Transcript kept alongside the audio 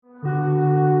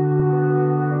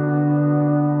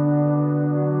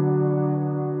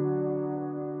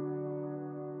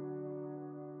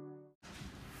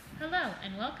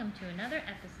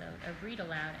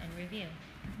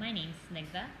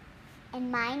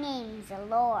name's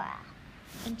Laura.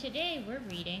 And today we're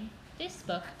reading This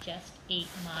Book Just Ate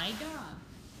My Dog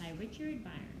by Richard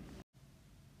Byron.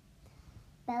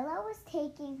 Bella was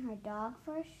taking her dog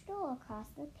for a stroll across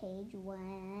the page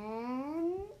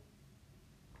when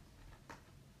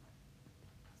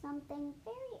something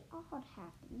very odd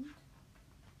happened.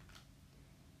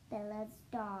 Bella's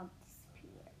dog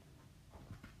disappeared.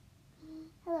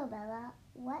 "Hello, Bella.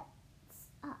 What's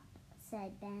up?"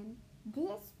 said Ben.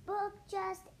 "This book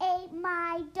just ate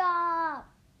my dog."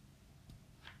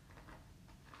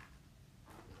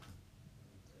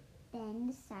 Ben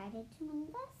decided to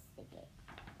investigate.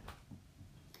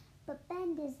 But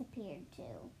Ben disappeared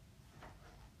too.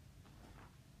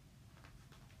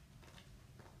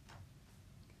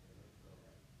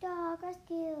 Dog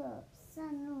rescue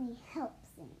suddenly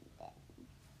helps anything.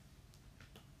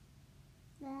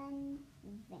 Then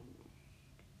vanished.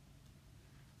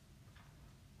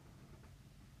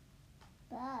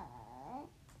 But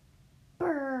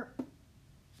burp.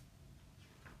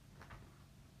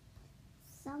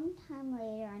 Sometime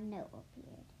later, a note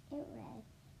appeared. It read,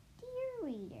 "Dear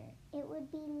reader, it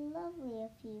would be lovely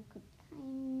if you could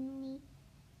kindly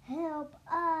help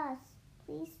us.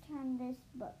 Please turn this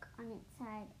book on its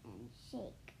side and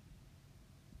shake."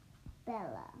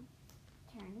 Bella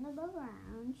turned the book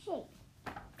around, shake.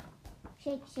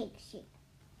 Shake, shake, shake.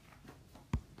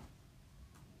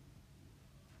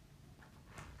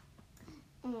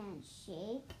 And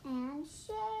shake, and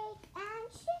shake,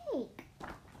 and shake.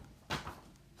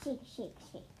 Shake, shake,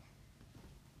 shake.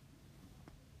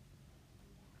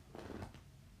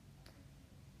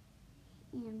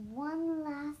 And one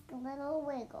last little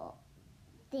wiggle.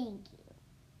 "Thank you,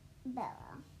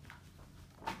 Bella."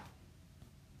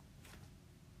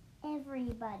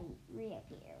 Everybody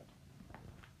reappeared.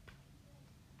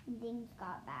 And things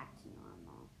got back to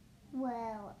normal.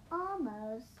 Well,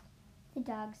 almost. The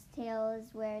dog's tail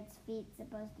is where its feet's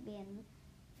supposed to be, and the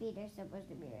feet are supposed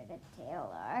to be where the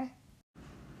tail are.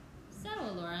 So,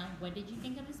 Laura, what did you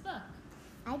think of this book?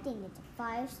 I think it's a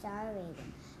 5-star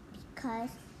rating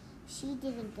because she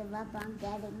didn't give up on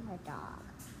getting her dog.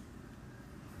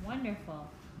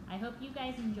 Wonderful. I hope you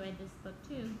guys enjoyed this book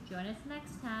too. Join us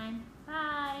next time.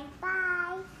 Bye.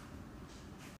 Bye.